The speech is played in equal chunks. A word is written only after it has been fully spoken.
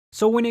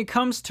So when it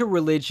comes to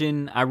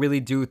religion, I really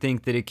do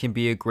think that it can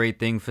be a great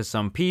thing for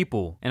some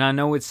people. And I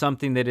know it's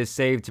something that has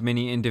saved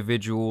many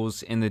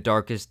individuals in the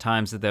darkest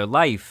times of their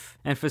life.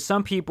 And for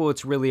some people,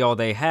 it's really all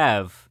they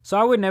have. So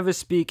I would never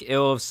speak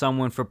ill of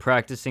someone for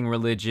practicing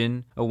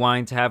religion or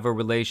wanting to have a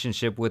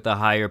relationship with a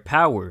higher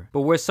power.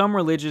 But where some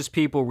religious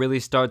people really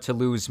start to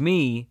lose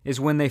me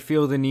is when they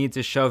feel the need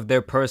to shove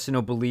their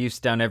personal beliefs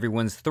down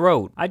everyone's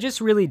throat. I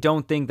just really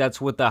don't think that's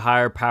what the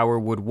higher power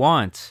would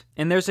want.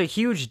 And there's a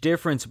huge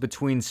difference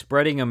between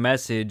spreading a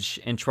message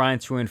and trying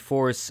to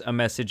enforce a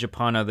message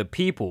upon other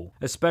people,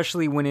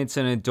 especially when it's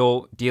an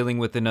adult dealing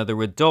with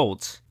another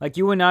adult. Like,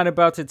 you are not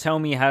about to tell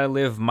me how to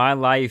live my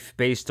life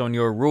based on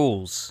your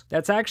rules.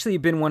 That's actually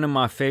been one of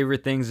my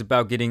favorite things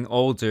about getting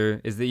older,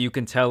 is that you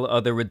can tell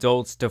other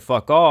adults to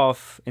fuck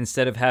off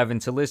instead of having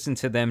to listen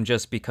to them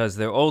just because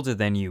they're older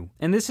than you.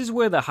 And this is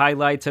where the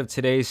highlight of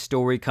today's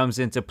story comes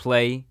into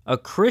play. A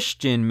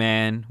Christian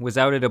man was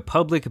out at a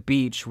public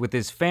beach with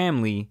his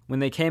family when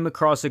they came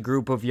across a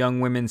group of young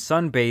women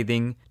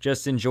sunbathing,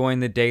 just enjoying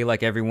the day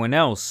like everyone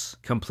else,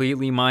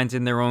 completely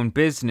minding their own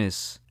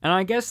business. And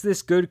I guess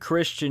this good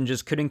Christian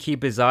just couldn't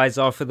keep his eyes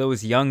off of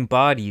those young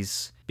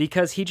bodies,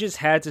 because he just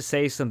had to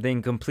say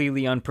something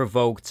completely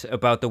unprovoked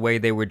about the way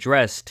they were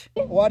dressed.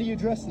 Why do you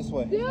dress this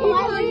way? Dude,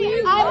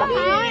 I'm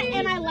hot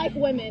and I like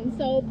women,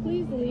 so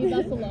please leave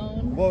us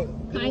alone. Well,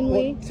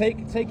 kindly. Well,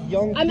 take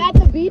young. I'm at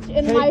the beach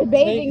in my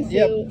bathing suit.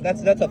 Yeah,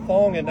 that's a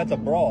thong and that's a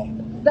bra.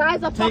 That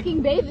is a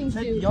fucking bathing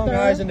suit. Take young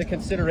guys into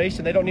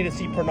consideation. They don't need to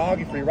see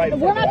pornography right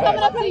in We're front of not their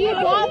coming eyes. up to you,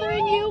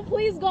 bothering you.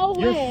 Please go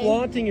away. You're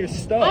flaunting your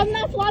stuff. I'm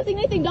not flaunting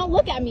anything. Don't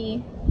look at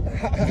me.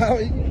 How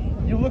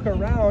you look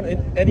around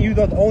and you're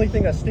the only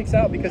thing that sticks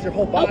out because your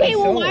whole body's Okay,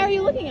 well, showing. why are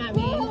you looking at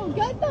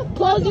me?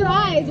 Close your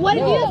eyes. What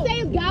did you say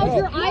is gouge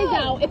your eyes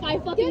out if I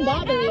fucking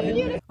bother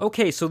you?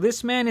 Okay, so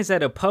this man is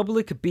at a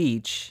public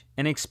beach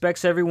and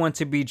expects everyone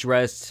to be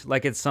dressed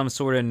like it's some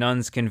sort of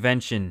nun's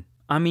convention.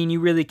 I mean, you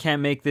really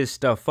can't make this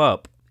stuff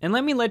up. And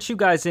let me let you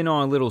guys in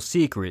on a little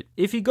secret.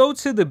 If you go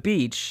to the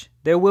beach,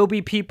 there will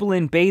be people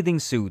in bathing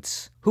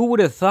suits. Who would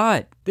have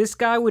thought? This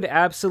guy would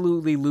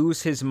absolutely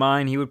lose his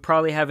mind. He would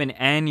probably have an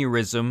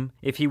aneurysm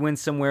if he went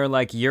somewhere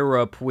like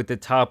Europe with the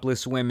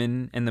topless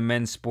women and the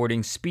men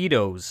sporting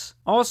Speedos.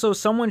 Also,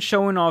 someone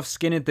showing off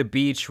skin at the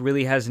beach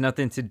really has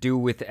nothing to do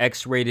with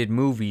X-rated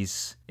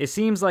movies. It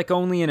seems like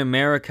only in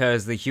America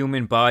is the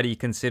human body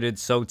considered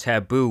so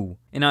taboo.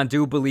 And I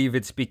do believe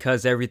it's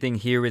because everything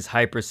here is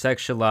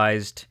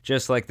hypersexualized,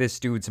 just like this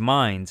dude's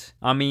mind.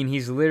 I mean,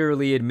 he's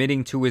literally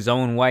admitting to his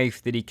own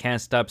wife that he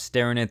can't stop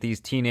staring at these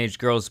teenage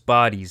girls'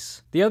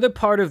 bodies. The other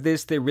part of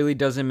this that really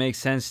doesn't make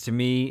sense to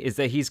me is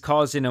that he's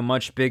causing a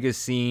much bigger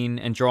scene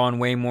and drawing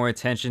way more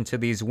attention to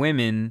these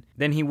women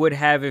than he would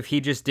have if he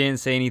just didn't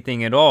say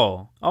anything at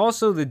all.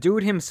 Also, the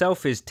dude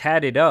himself is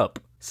tatted up,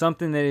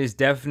 something that is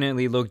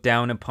definitely looked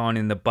down upon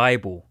in the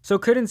Bible. So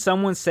couldn't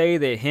someone say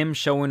that him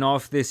showing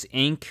off this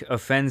ink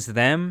offends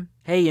them?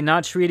 Hey, you're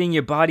not treating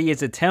your body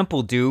as a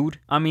temple, dude.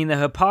 I mean, the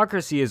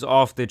hypocrisy is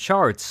off the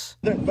charts.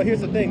 But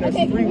here's the thing, there's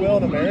free will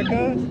in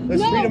America,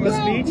 there's freedom of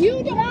speech.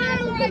 You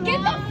don't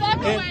get the fuck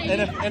away.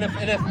 And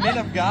if men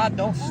of God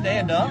don't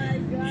stand up,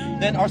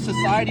 then our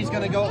society's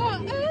gonna go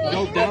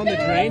down the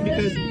drain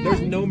because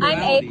there's no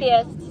morality. I'm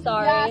atheist,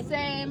 sorry. Yeah,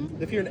 same.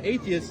 If you're an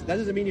atheist, that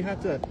doesn't mean you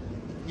have to,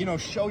 you know,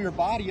 show your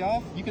body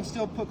off. You can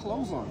still put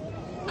clothes on.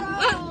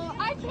 Oh,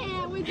 I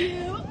can't with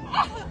you.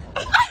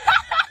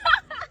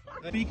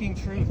 Speaking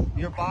truth,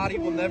 your body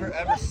will never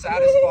ever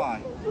satisfy.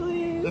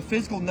 Please. The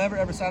physical never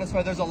ever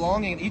satisfy. There's a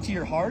longing in each of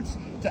your hearts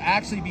to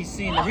actually be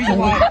seen. The reason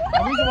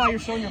why you're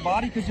showing your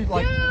body because you're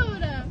like,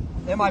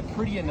 Dude. am I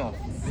pretty enough?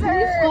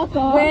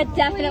 We're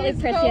definitely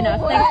pretty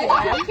enough.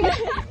 Thank you.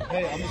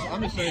 Hey,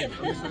 I'm just saying.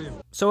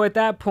 So at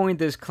that point,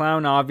 this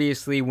clown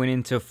obviously went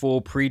into full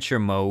preacher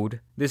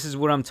mode. This is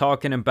what I'm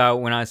talking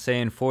about when I say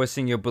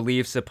enforcing your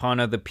beliefs upon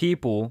other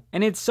people.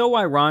 And it's so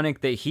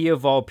ironic that he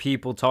of all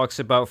people talks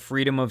about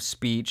freedom of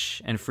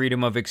speech and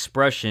freedom of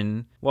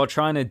expression while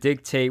trying to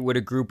dictate what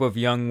a group of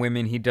young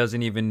women he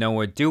doesn't even know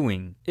are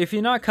doing. If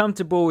you're not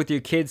comfortable with your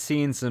kids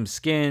seeing some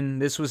skin,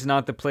 this was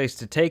not the place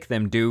to take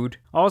them, dude.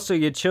 Also,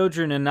 your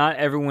children are not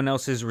everyone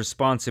else's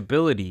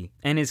responsibility,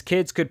 and his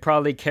kids could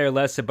probably care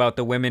less about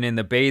the women in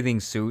the bathing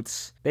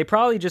suits. They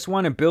probably just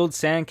want to build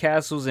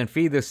sandcastles and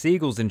feed the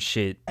seagulls and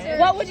shit.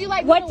 What would you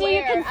like What to do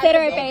you wear? consider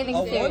a bathing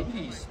A suit? one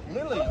piece,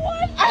 literally.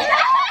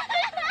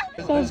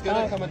 There's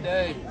gonna come a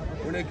day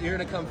when you're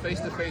gonna come face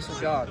to face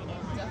with God.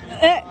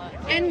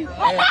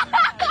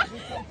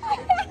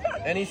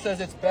 And he says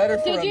it's better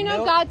for Did you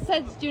know God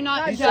says do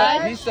not he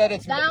judge? said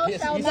it's Thou he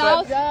shalt said-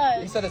 not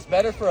judge. He said it's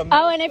better for a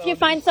Oh, and if you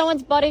find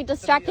someone's body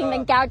distracting,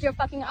 then gouge your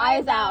fucking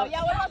eyes out.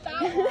 Yeah, what about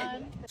that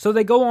one? So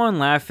they go on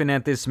laughing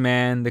at this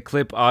man, the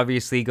clip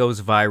obviously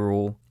goes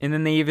viral, and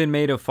then they even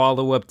made a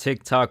follow-up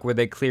TikTok where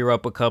they clear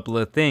up a couple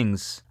of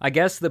things. I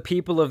guess the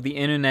people of the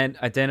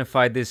internet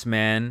identified this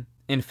man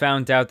and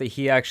found out that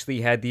he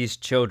actually had these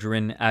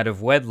children out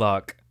of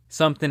wedlock.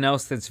 something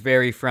else that's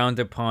very frowned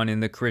upon in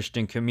the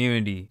Christian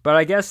community. But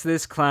I guess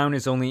this clown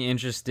is only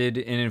interested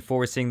in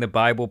enforcing the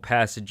Bible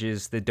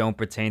passages that don't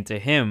pertain to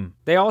him.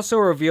 They also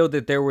revealed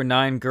that there were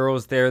 9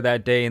 girls there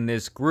that day in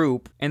this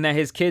group, and that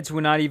his kids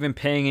were not even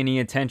paying any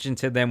attention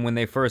to them when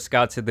they first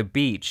got to the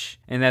beach,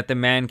 and that the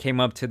man came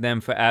up to them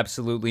for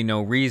absolutely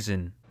no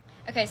reason.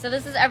 Okay, so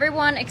this is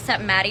everyone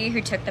except Maddie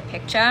who took the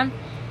picture.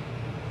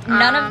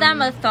 None of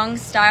them are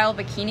thong-style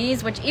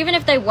bikinis, which even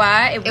if they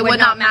were, it would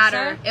not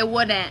matter. It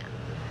wouldn't.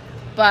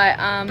 But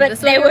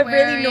they were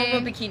really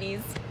normal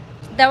bikinis.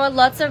 There were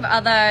lots of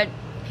other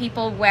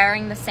people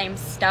wearing the same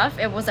stuff.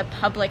 It was a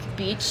public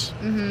beach.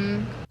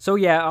 So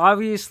yeah,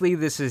 obviously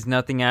this is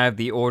nothing out of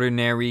the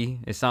ordinary.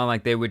 It's not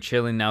like they were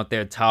chilling out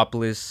there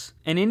topless.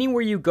 And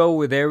anywhere you go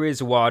where there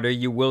is water,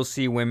 you will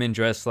see women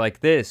dressed like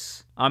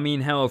this. I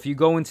mean, hell, if you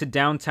go into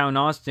downtown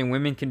Austin,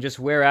 women can just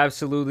wear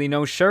absolutely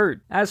no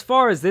shirt. As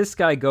far as this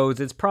guy goes,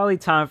 it's probably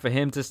time for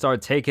him to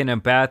start taking a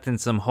bath in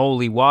some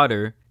holy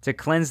water to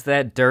cleanse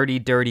that dirty,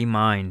 dirty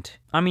mind.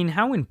 I mean,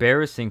 how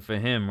embarrassing for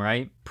him,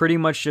 right? Pretty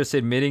much just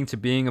admitting to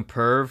being a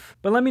perv.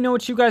 But let me know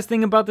what you guys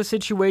think about the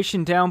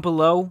situation down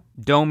below.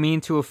 Don't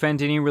mean to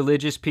offend any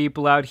religious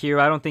people out here.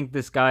 I don't think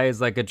this guy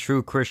is like a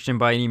true Christian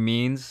by any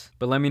means.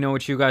 But let me know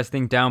what you guys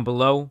think down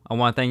below. I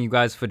want to thank you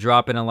guys for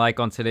dropping a like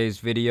on today's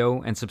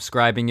video and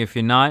subscribing if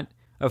you're not.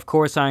 Of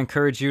course, I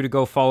encourage you to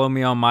go follow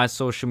me on my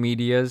social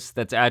medias.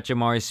 That's at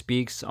JAMARI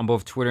Speaks on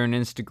both Twitter and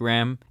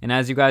Instagram. And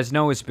as you guys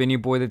know, it's been your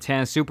boy the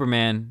Tan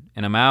Superman,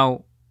 and I'm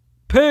out.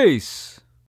 Peace!